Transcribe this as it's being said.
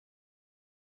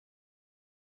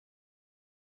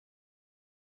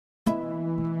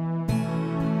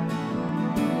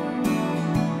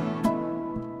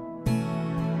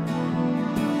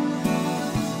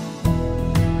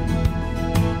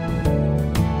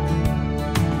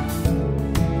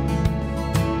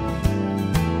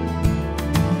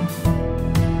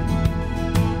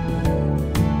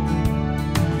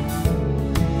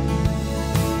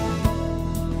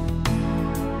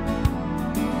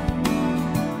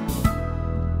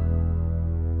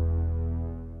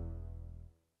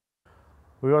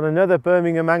We're on another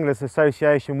Birmingham Anglers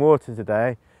Association water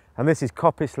today, and this is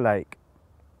Coppice Lake.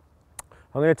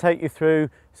 I'm going to take you through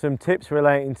some tips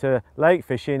relating to lake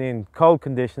fishing in cold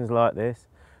conditions like this,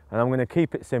 and I'm going to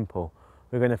keep it simple.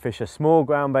 We're going to fish a small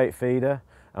ground bait feeder,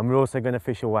 and we're also going to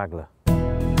fish a waggler.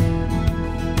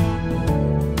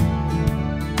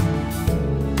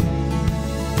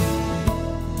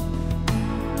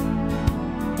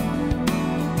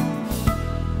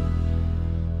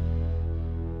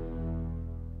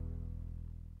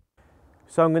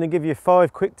 So I'm going to give you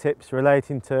 5 quick tips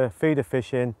relating to feeder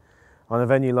fishing on a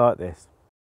venue like this.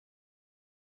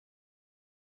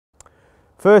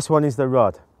 First one is the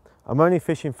rod. I'm only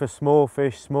fishing for small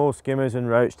fish, small skimmers and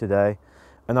roach today,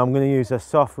 and I'm going to use a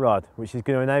soft rod, which is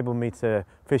going to enable me to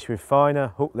fish with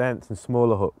finer hook lengths and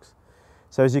smaller hooks.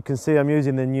 So as you can see, I'm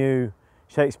using the new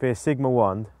Shakespeare Sigma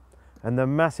wand, and the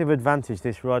massive advantage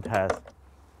this rod has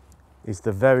is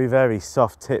the very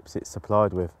soft tips it's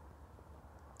supplied with.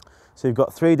 So you've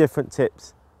got 3 different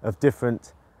tips of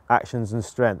different actions and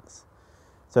strengths.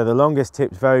 So the longest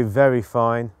tip's very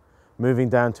fine, moving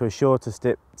down to a shorter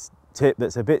tip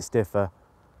that's a bit stiffer,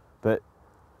 but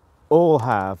all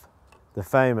have the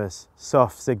famous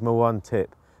soft Sigma 1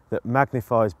 tip that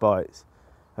magnifies bites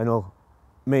and will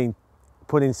mean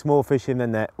putting small fish in the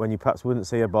net when you perhaps wouldn't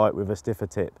see a bite with a stiffer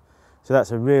tip. So that's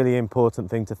a really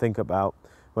important thing to think about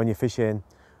when you're fishing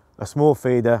a small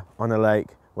feeder on a lake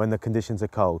when the conditions are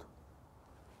cold.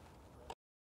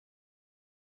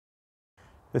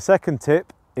 The second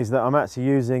tip is that I'm actually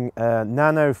using a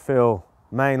nano-fill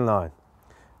mainline.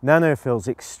 Nano-fill is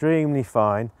extremely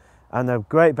fine, and the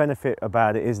great benefit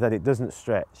about it is that it doesn't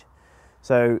stretch.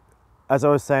 So as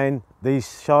I was saying,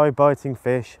 these shy biting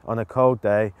fish on a cold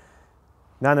day,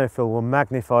 nano-fill will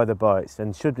magnify the bites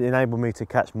and should enable me to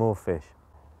catch more fish.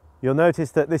 You'll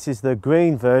notice that this is the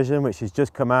green version, which has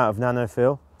just come out of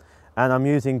nano-fill, and I'm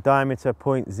using diameter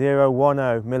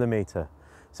 0.010 millimeter.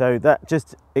 So that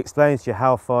just explains to you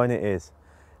how fine it is.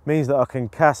 It means that I can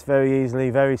cast very easily,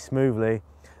 very smoothly,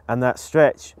 and that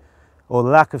stretch or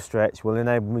lack of stretch will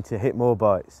enable me to hit more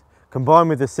bites. Combined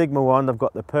with the Sigma wand, I've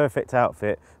got the perfect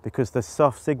outfit because the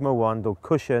soft Sigma wand will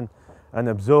cushion and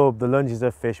absorb the lunges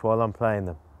of fish while I'm playing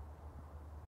them.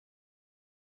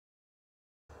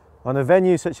 On a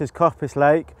venue such as Coppice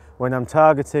Lake, when I'm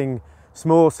targeting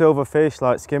small silver fish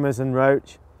like skimmers and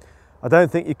roach, I don't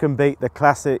think you can beat the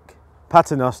classic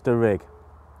paternoster rig.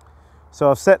 So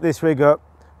I've set this rig up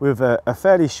with a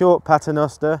fairly short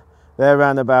paternoster. They're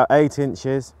around about 8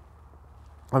 inches.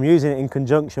 I'm using it in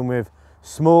conjunction with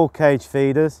small cage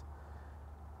feeders.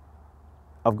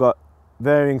 I've got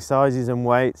varying sizes and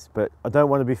weights, but I don't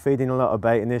want to be feeding a lot of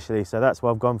bait initially, so that's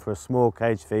why I've gone for a small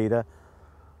cage feeder.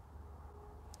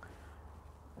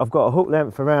 I've got a hook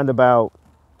length around about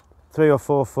 3 or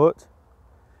 4 foot,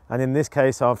 and in this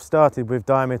case I've started with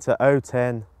diameter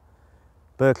 010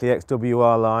 Berkeley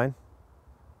XWR line,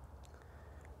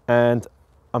 and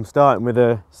I'm starting with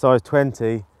a size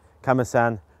 20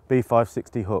 Camasan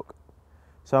B560 hook.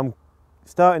 So I'm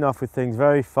starting off with things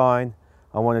very fine.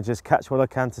 I want to just catch what I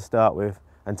can to start with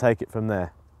and take it from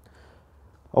there.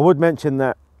 I would mention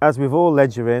that as with all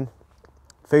ledgering,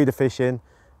 feeder fishing,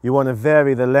 you want to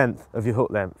vary the length of your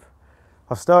hook length.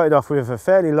 I've started off with a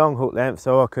fairly long hook length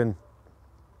so I can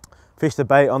fish the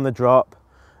bait on the drop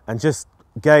and just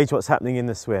gauge what's happening in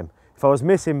the swim. If I was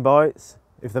missing bites,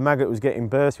 if the maggot was getting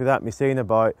burst without me seeing a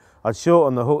bite, I'd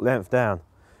shorten the hook length down,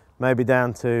 maybe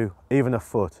down to even a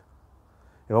foot.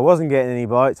 If I wasn't getting any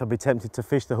bites, I'd be tempted to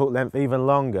fish the hook length even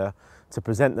longer to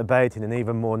present the bait in an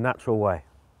even more natural way.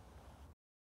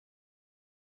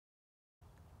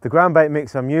 The ground bait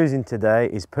mix I'm using today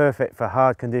is perfect for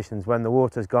hard conditions when the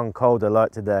water's gone colder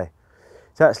like today.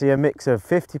 It's actually a mix of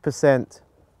 50%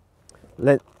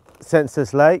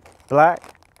 Census Lake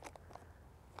black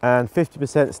and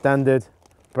 50% standard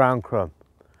brown crumb.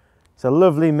 It's a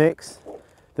lovely mix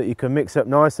that you can mix up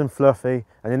nice and fluffy,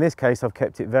 and in this case I've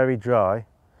kept it very dry,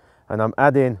 and I'm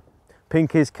adding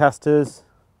Pinkies casters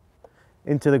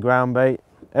into the ground bait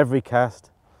every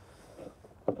cast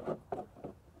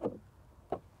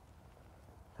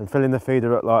and filling the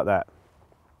feeder up like that,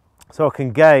 so I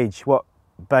can gauge what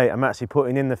bait I'm actually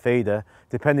putting in the feeder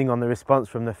depending on the response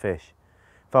from the fish.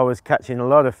 If I was catching a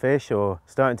lot of fish or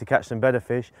starting to catch some better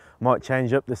fish, I might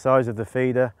change up the size of the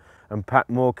feeder and pack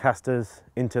more casters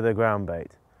into the ground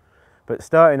bait. But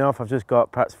starting off, I've just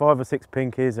got perhaps 5 or 6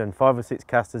 pinkies and 5 or 6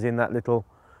 casters in that little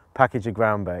package of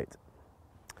ground bait.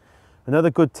 Another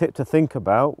good tip to think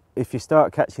about if you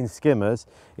start catching skimmers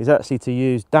is actually to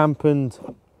use dampened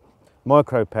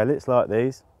micro pellets like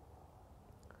these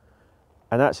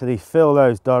and actually fill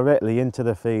those directly into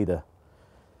the feeder.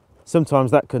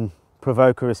 Sometimes that can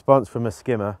provoke a response from a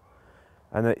skimmer,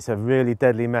 and it's a really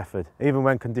deadly method, even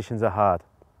when conditions are hard.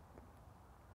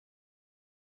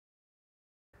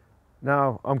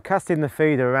 Now I'm casting the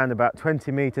feeder around about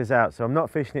 20 metres out, so I'm not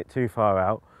fishing it too far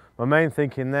out. My main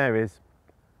thinking there is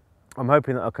I'm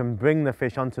hoping that I can bring the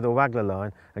fish onto the Waggler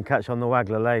line and catch on the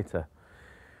Waggler later.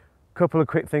 Couple of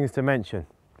quick things to mention.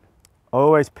 I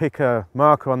always pick a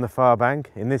marker on the far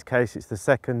bank. In this case it's the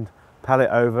second pallet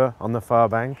over on the far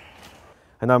bank,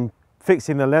 and I'm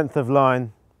fixing the length of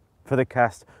line for the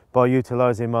cast by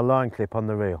utilising my line clip on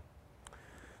the reel.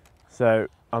 So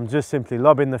I'm just simply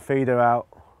lobbing the feeder out.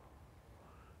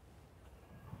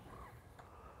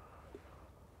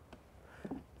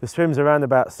 The swim's around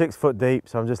about 6 foot deep,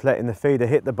 so I'm just letting the feeder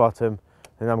hit the bottom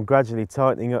and I'm gradually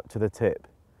tightening up to the tip.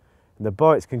 And the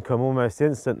bites can come almost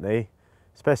instantly,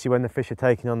 especially when the fish are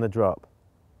taking on the drop.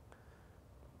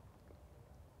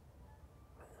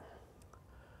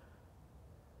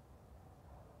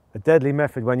 A deadly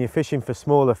method when you're fishing for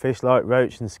smaller fish like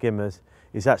roach and skimmers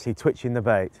is actually twitching the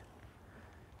bait.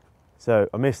 So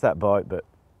I missed that bite, but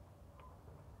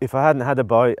if I hadn't had a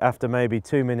bite after maybe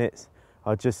 2 minutes,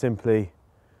 I'd just simply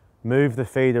move the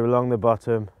feeder along the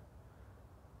bottom,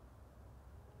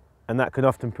 and that can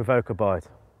often provoke a bite.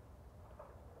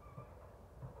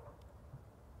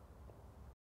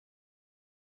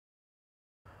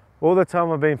 All the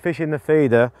time I've been fishing the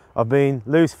feeder, I've been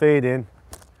loose feeding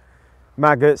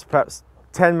maggots, perhaps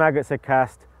 10 maggots a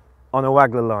cast on a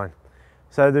Waggler line.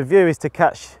 So the view is to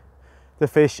catch the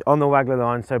fish on the Waggler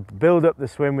line, so build up the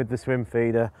swim with the swim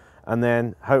feeder and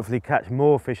then hopefully catch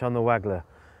more fish on the Waggler.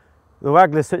 The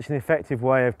Waggler is such an effective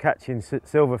way of catching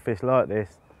silverfish like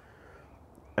this,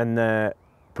 and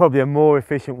probably a more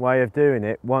efficient way of doing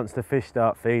it once the fish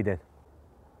start feeding.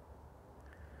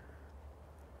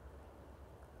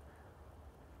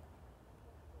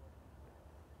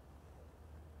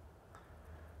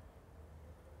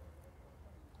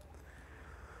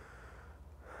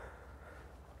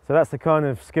 So that's the kind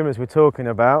of skimmers we're talking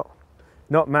about.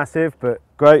 Not massive, but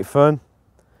great fun,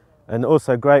 and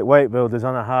also great weight builders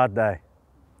on a hard day.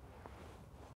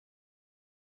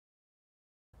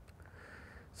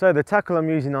 So the tackle I'm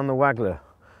using on the Waggler,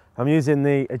 I'm using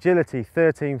the Agility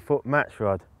 13-foot match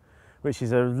rod, which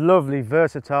is a lovely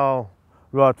versatile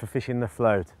rod for fishing the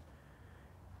float.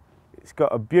 It's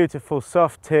got a beautiful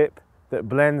soft tip that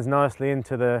blends nicely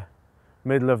into the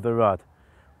middle of the rod,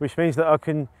 which means that I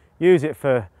can use it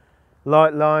for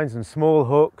light lines and small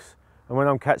hooks, and when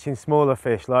I'm catching smaller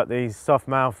fish like these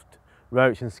soft-mouthed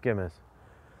roach and skimmers.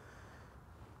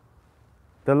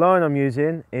 The line I'm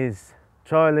using is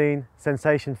Trilene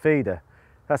Sensation Feeder.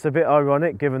 That's a bit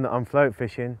ironic given that I'm float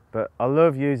fishing, but I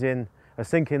love using a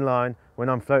sinking line when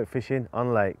I'm float fishing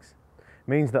on lakes. It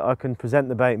means that I can present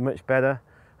the bait much better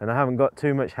and I haven't got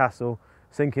too much hassle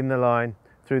sinking the line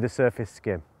through the surface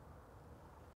skim.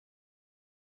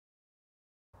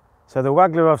 So the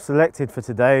Waggler I've selected for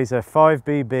today is a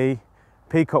 5BB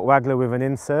Peacock Waggler with an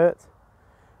insert,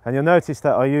 and you'll notice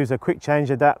that I use a quick change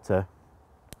adapter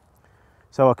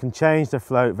so I can change the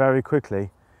float very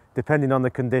quickly depending on the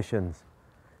conditions.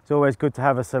 It's always good to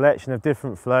have a selection of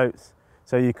different floats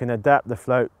so you can adapt the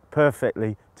float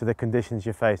perfectly to the conditions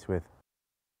you're faced with.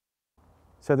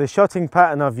 So the shotting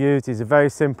pattern I've used is a very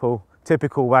simple,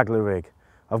 typical Waggler rig.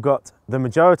 I've got the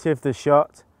majority of the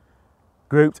shot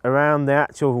grouped around the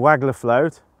actual Waggler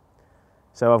float.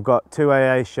 So I've got 2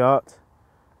 AA shot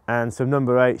and some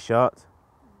number 8 shot,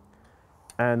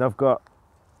 and I've got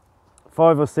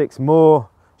 5 or 6 more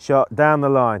shot down the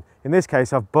line. In this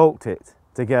case I've bulked it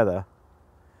together.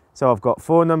 So I've got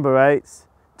 4 number 8s,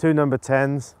 2 number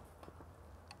 10s,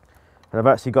 and I've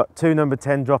actually got 2 number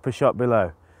 10 dropper shot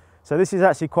below. So this is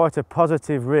actually quite a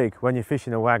positive rig when you're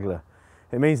fishing a Waggler.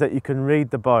 It means that you can read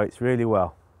the bites really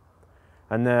well.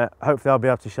 And hopefully I'll be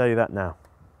able to show you that now.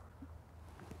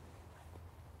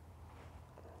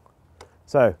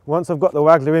 So once I've got the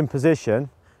Waggler in position,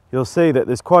 you'll see that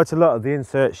there's quite a lot of the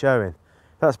insert showing.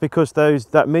 That's because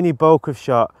that mini bulk of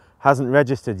shot hasn't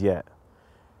registered yet.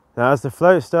 Now as the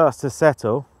float starts to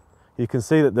settle, you can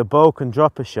see that the bulk and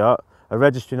dropper shot are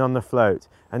registering on the float.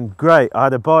 And great, I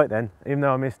had a bite then, even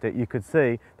though I missed it. You could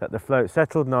see that the float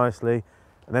settled nicely,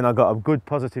 and then I got a good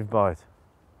positive bite.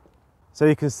 So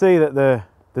you can see that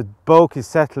the bulk is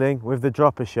settling with the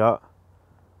dropper shot,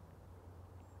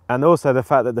 and also the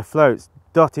fact that the float's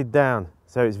dotted down,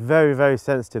 so it's very, very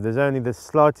sensitive. There's only the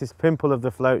slightest pimple of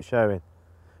the float showing.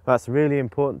 That's really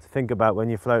important to think about when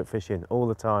you're float fishing all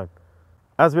the time.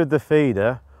 As with the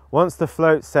feeder, once the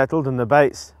float's settled and the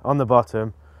bait's on the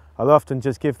bottom, I'll often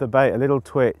just give the bait a little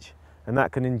twitch, and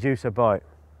that can induce a bite.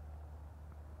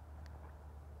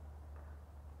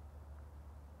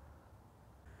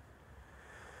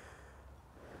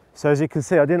 So as you can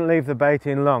see, I didn't leave the bait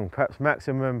in long, perhaps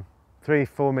maximum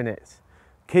 3-4 minutes.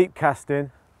 Keep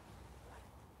casting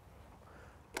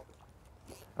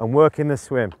and working the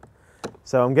swim.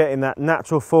 So I'm getting that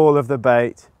natural fall of the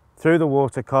bait through the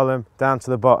water column down to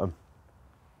the bottom.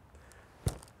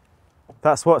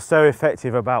 That's what's so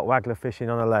effective about waggler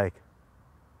fishing on a lake.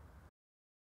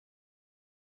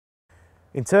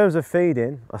 In terms of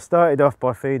feeding, I started off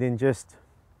by feeding just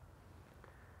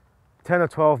 10 or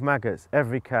 12 maggots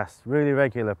every cast, really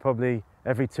regular, probably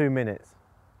every 2 minutes.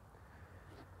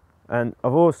 And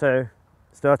I've also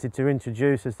started to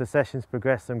introduce, as the sessions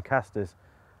progress, some casters,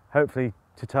 hopefully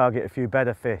to target a few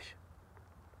better fish.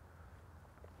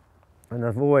 And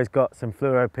I've always got some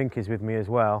fluoro pinkies with me as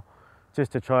well,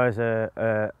 just to try as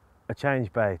a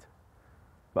change bait.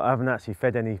 But I haven't actually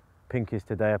fed any pinkies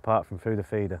today apart from through the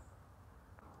feeder.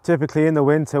 Typically in the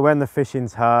winter, when the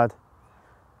fishing's hard,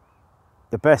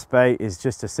 the best bait is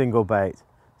just a single bait.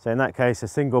 So in that case, a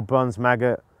single bronze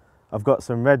maggot. I've got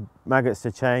some red maggots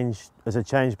to change as a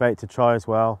change bait to try as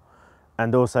well,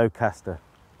 and also caster.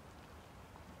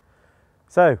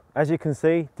 So as you can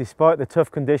see, despite the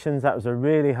tough conditions, that was a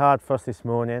really hard frost this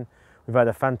morning. We've had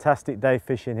a fantastic day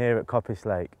fishing here at Coppice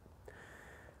Lake.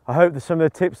 I hope that some of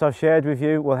the tips I've shared with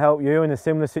you will help you in a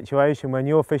similar situation when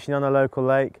you're fishing on a local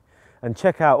lake, and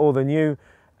check out all the new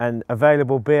and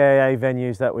available BAA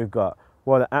venues that we've got.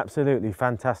 What an absolutely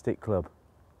fantastic club.